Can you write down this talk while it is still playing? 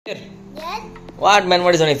Yes. What man?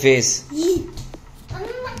 What is on your face?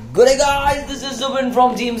 Good day guys, this is Zubin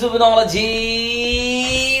from Team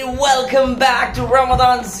Zubinology. Welcome back to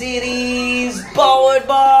Ramadan series powered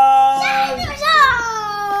by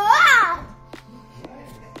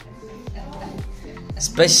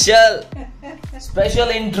special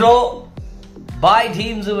intro by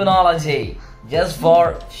Team Zubinology just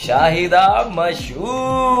for Shahida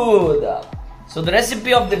Mashood. So the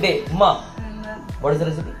recipe of the day, Ma. What is the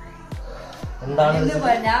recipe?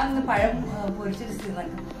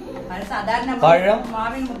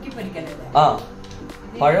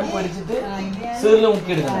 പഴം പൊരിച്ചിട്ട് സീറിൽ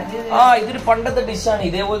മുക്കിയെടുക്കണം. ഇതൊരു പണ്ടത്തെ ഡിഷാണ്.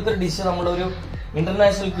 ഇതേപോലത്തെ dish നമ്മുടെ ഒരു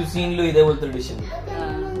international ക്യൂസീനിലും ഇതേപോലത്തെ dish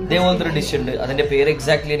ഉണ്ട്. അതിന്റെ പേര്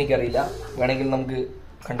എക്സാക്ട്ലി എനിക്കറിയില്ല, വേണമെങ്കിൽ നമുക്ക്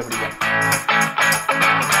കണ്ടുപിടിക്കാം.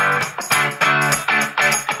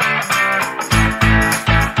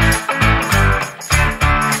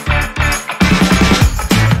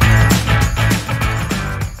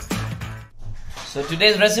 So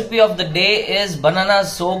today's recipe of the day is banana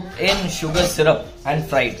soaked in sugar syrup and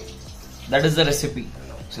fried. That is the recipe.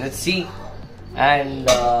 So let's see. And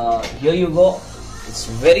here you go. It's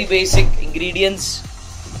very basic ingredients.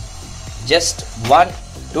 Just 1,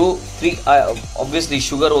 2, 3. Obviously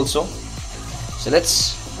sugar also. So let's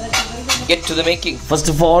get to the making. First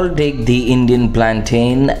of all, take the Indian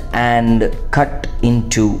plantain and cut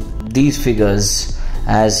into these figures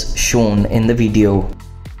as shown in the video.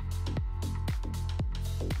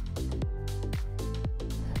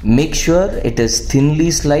 Make sure it is thinly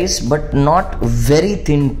sliced but not very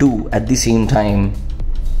thin too at the same time,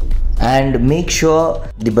 and make sure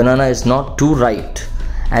the banana is not too ripe.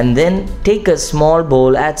 And then take a small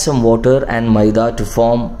bowl, add some water and maida to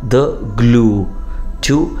form the glue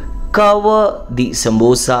to cover the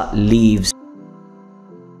sambosa leaves.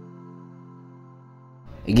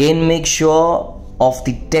 Again, make sure of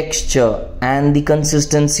the texture and the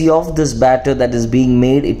consistency of this batter that is being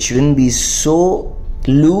made. It shouldn't be so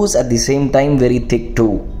loose, at the same time very thick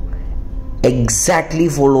too. Exactly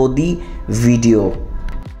follow the video.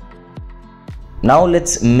 Now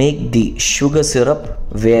let's make the sugar syrup,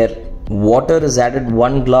 where water is added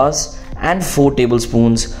 1 glass and 4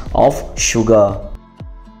 tablespoons of sugar.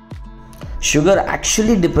 Sugar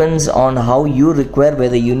actually depends on how you require,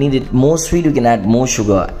 whether you need it more sweet you can add more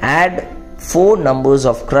sugar. Add 4 numbers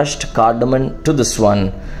of crushed cardamom to this one.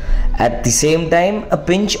 At the same time, a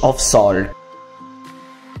pinch of salt.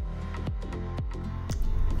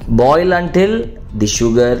 Boil until the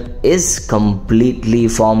sugar is completely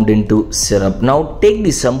formed into syrup. Now take the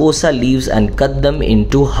samosa leaves and cut them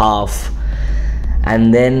into half,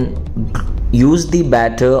 and then use the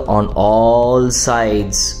batter on all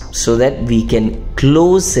sides so that we can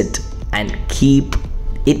close it and keep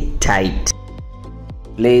it tight.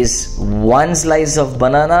 Place 1 slice of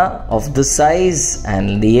banana of this size,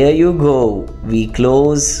 and here you go. We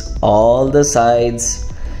close all the sides.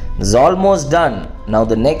 It's almost done. Now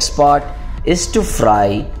the next part is to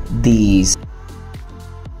fry these.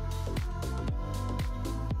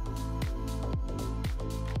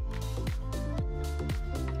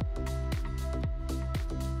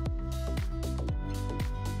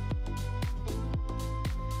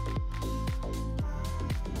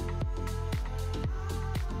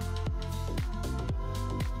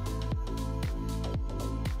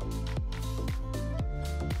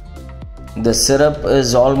 The syrup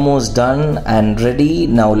is almost done and ready.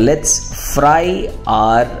 Now let's fry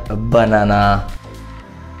our banana.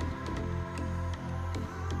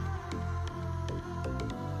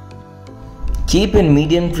 Keep in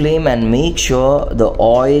medium flame and make sure the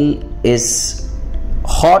oil is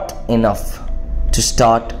hot enough to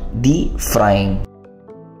start the frying.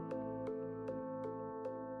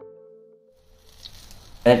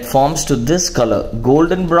 When it forms to this color,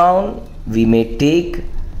 golden brown, we may take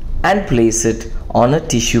and place it on a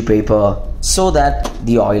tissue paper so that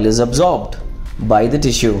the oil is absorbed by the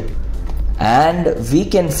tissue. And we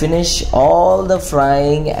can finish all the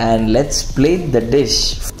frying, and let's plate the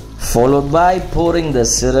dish, followed by pouring the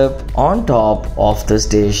syrup on top of this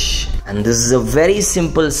dish. And this is a very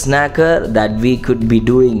simple snacker that we could be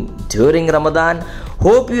doing during Ramadan.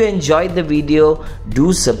 Hope you enjoyed the video.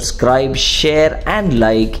 Do subscribe, share and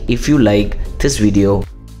like if you like this video.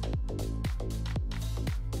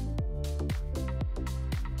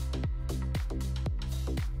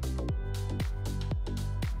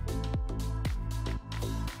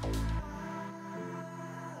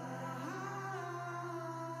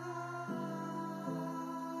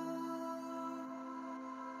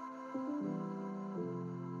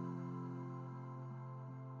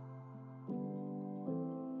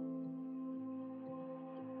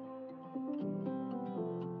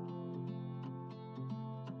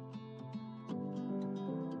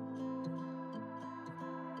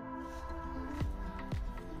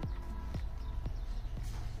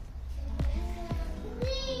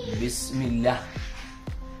 Bismillah.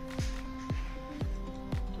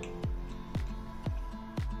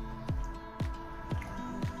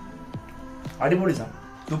 അടിപൊളി സാധനം,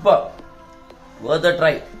 super, Worth a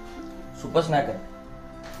try. Super snacker.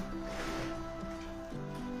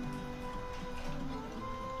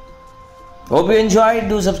 Hope you enjoyed.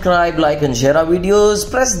 Do subscribe, like and share our videos.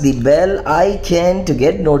 Press the bell icon to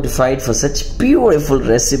get notified for such beautiful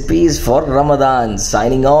recipes for Ramadan.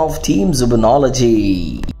 Signing off, Team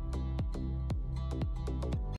Zubinology.